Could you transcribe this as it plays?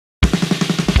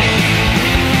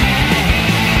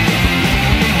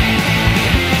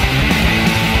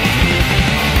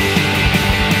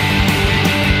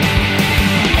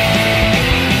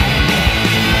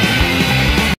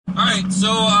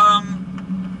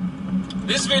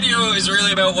this video is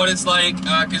really about what it's like,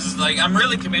 because like I'm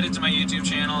really committed to my YouTube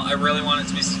channel. I really want it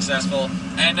to be successful,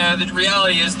 and the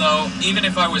reality is, though, even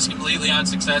if I was completely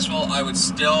unsuccessful, I would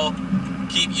still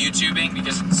keep YouTubing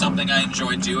because it's something I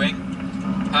enjoy doing.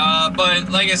 But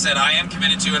like I said, I am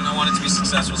committed to it, and I want it to be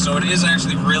successful. So it is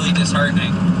actually really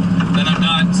disheartening that I'm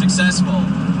not successful.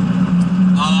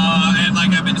 And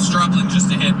like I've been struggling just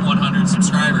to hit 100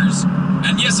 subscribers.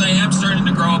 And yes, I am starting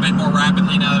to grow a bit more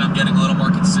rapidly now that I'm getting a little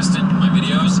more consistent in my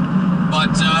videos.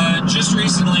 But just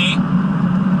recently,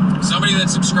 somebody that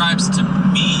subscribes to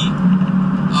me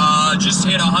just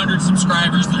hit 100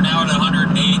 subscribers. They're now at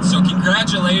 108. So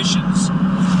congratulations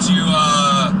to,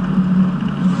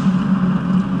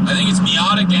 I think it's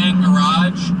Miata Gang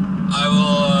Garage. I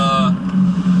will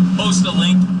post a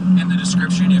link in the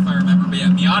description if I remember. But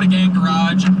yeah, Miata Gang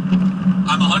Garage.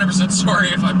 I'm 100% sorry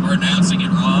if I'm pronouncing it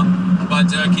wrong. But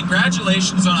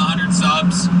congratulations on 100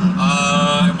 subs.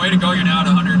 And way to go, you're now at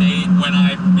 108 when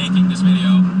I'm making this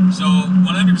video. So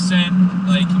 100%,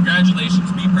 like,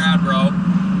 congratulations. Be proud, bro.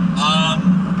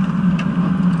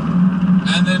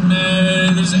 And then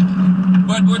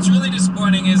but what's really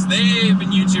disappointing is they've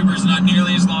been YouTubers not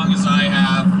nearly as long as I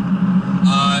have.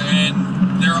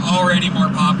 And they're already more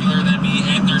popular than me,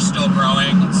 and they're still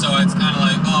growing. So it's kind of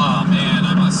like, oh man,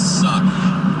 I must suck.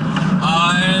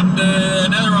 And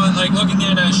another one, like looking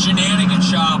at a Shenanigan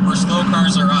Shop or Slow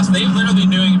Cars Are Us, they've literally been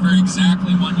doing it for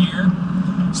exactly 1 year.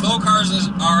 Slow Cars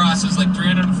Are Us is like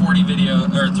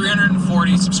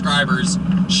 340 subscribers.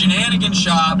 Shenanigan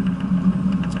Shop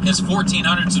has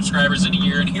 1,400 subscribers in a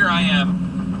year, and here I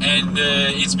am. And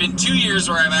it's been 2 years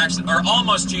where I've actually, or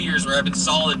almost 2 years where I've been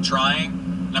solid trying,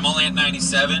 and I'm only at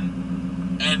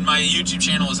 97. And my YouTube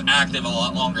channel was active a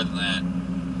lot longer than that.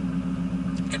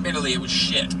 Admittedly, it was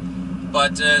shit.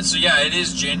 But, so yeah, it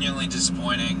is genuinely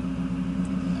disappointing.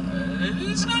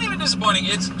 It's not even disappointing,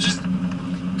 it's just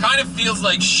kind of feels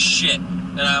like shit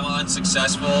that I'm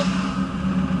unsuccessful.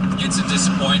 It's a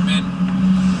disappointment.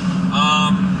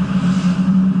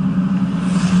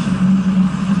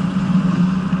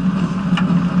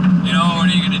 You know, what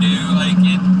are you gonna do? Like,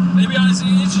 to be honest,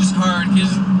 it's just hard,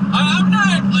 because I'm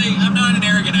not an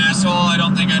arrogant asshole. I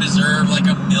don't think I deserve, like,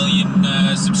 1 million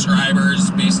subscribers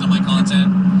based on my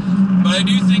content. But I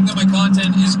do think that my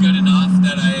content is good enough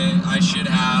that I should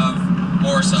have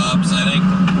more subs. I think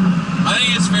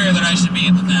it's fair that I should be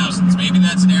in the thousands. Maybe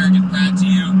that's an arrogant prat to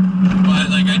you,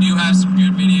 but like I do have some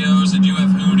good videos. I do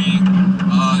have hooting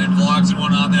and vlogs and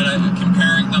whatnot that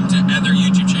comparing them to other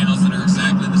YouTube channels that are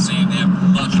exactly the same. They have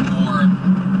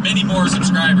many more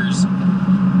subscribers.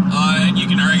 And you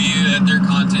can argue that their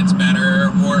content's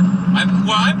better, or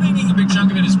what I'm thinking a big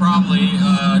chunk of it is probably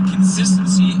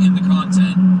consistency in the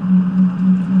content.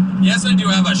 Yes, I do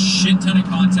have a shit ton of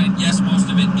content. Yes, most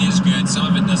of it is good. Some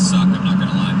of it does suck, I'm not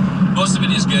gonna lie. Most of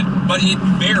it is good, but it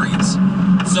varies.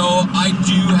 So I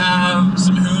do have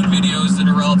some hoon videos that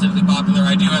are relatively popular.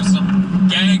 I do have some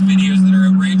gag videos that are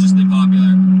outrageously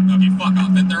popular. Okay, fuck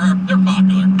off, they're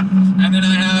popular. And then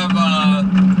I have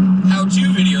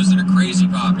how-to videos that are crazy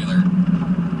popular.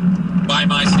 By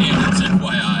my standards,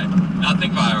 FYI.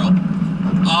 Nothing viral.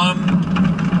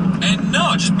 And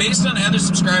no, just based on other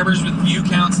subscribers with view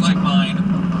counts like mine,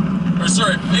 or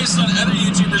sorry, based on other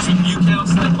YouTubers with view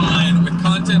counts like mine, with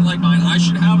content like mine, I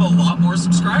should have a lot more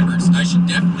subscribers. I should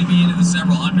definitely be into the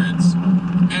several hundreds.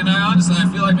 And I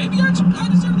feel like maybe I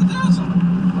deserve 1,000.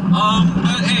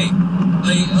 But hey,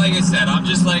 like I said, I'm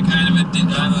just like kind of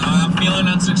I'm feeling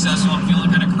unsuccessful, I'm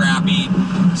feeling kind of crappy,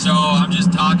 so I'm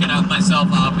just talking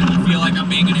myself up. If you feel like I'm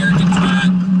being an arrogant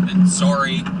twat, then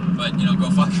sorry, but you know, go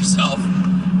fuck yourself.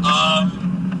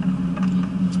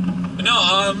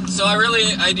 So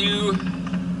I do,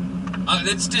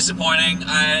 it's disappointing.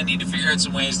 I need to figure out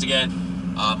some ways to get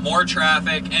more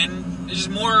traffic and just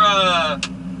more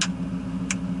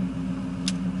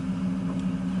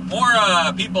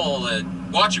people that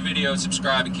watch a video,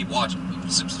 subscribe, and keep watching.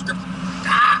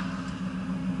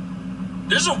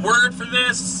 There's a word for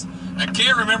this. I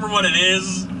can't remember what it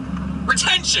is.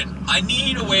 Retention. I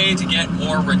need a way to get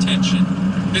more retention.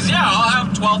 Because yeah, I'll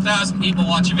have 12,000 people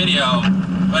watch a video,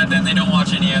 but then they don't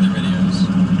watch any other videos.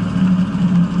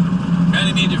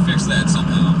 Kinda need to fix that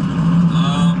somehow.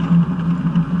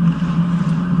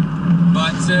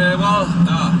 Well,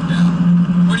 yeah.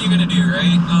 What are you gonna do,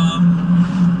 right?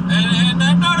 And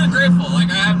I'm not ungrateful. Like,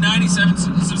 I have 97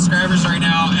 subscribers right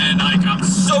now, and like, I'm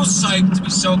so psyched to be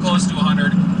so close to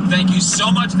 100. Thank you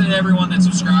so much to everyone that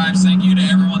subscribes. Thank you to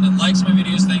everyone that likes my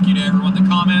videos. Thank you to everyone that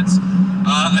comments.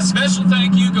 A special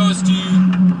thank you goes to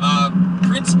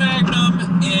Prince Magnum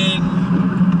in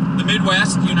the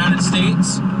Midwest, United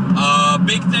States.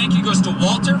 Big thank you goes to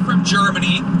Walter from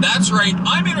Germany. That's That's right,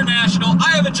 I'm international.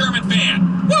 I have a German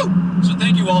fan. Woo! So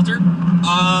thank you, Walter.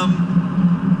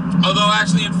 Although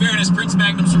actually, in fairness, Prince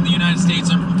Magnum's from the United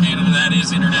States. I'm from Canada. That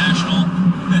is international.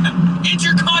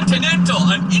 Intercontinental.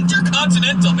 I'm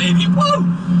intercontinental, baby.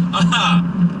 Woo!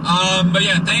 But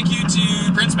yeah, thank you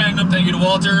to Prince Magnum. Thank you to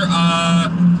Walter.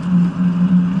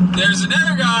 There's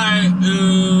another guy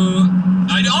who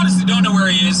I honestly don't know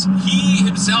where he is. He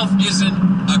himself isn't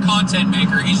a content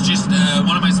maker. He's just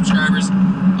one of my subscribers.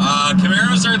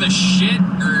 Camaros are the shit,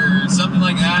 or something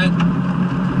like that.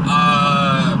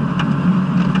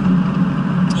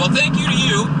 Well, thank you to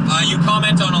you. You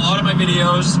comment on a lot of my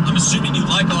videos. I'm assuming you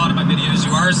like a lot of my videos.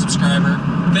 You are a subscriber.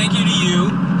 Thank you to you.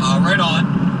 Right on.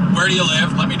 Where do you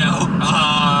live? Let me know.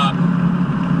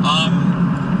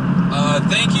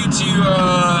 Thank you to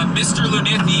Mr.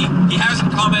 Lunithi. He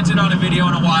hasn't commented on a video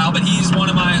in a while, but he's one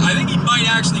of my, I think he might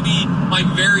actually be my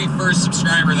very first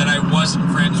subscriber that I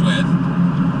wasn't friends with.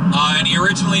 And he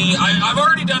originally, I've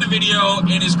already done a video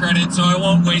in his credit, so I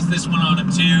won't waste this one on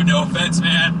him too. No offense,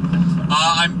 man.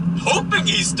 I'm hoping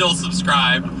he's still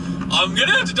subscribed. I'm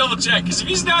gonna have to double check, because if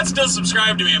he's not still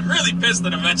subscribed to me, I'm really pissed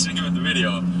that I'm mentioning him in the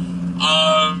video.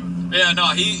 Yeah, no,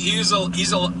 he's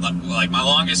like my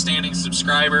longest standing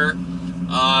subscriber.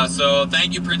 So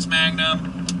thank you, Prince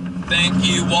Magnum. Thank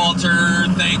you, Walter.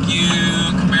 Thank you,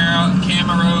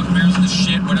 Camaro's the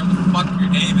shit, whatever the fuck your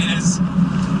name is.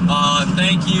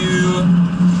 Thank you,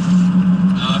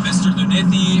 Mr.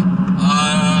 Lunithi.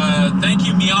 Thank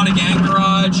you, Miata Gang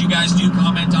Garage. You guys do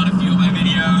comment on a few of my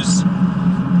videos.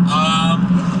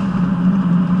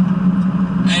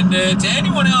 And to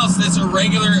anyone else that's a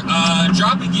regular,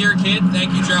 Drop a Gear Kid.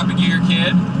 Thank you, Drop a Gear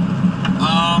Kid.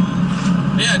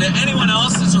 Yeah, to anyone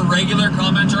else that's a regular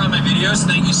commenter on my videos,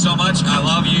 thank you so much. I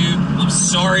love you. I'm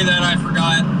sorry that I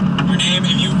forgot your name.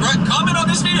 If you comment on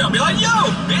this video, be like, yo,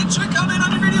 bitch, I comment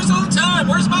on your videos all the time.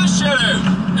 Where's my shout out?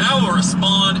 And I will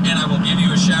respond and I will give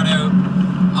you a shout out.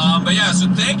 But yeah, so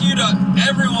thank you to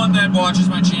everyone that watches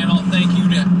my channel. Thank you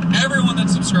to everyone that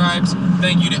subscribes.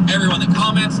 Thank you to everyone that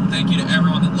comments. Thank you to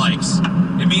everyone that likes.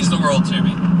 It means the world to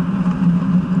me.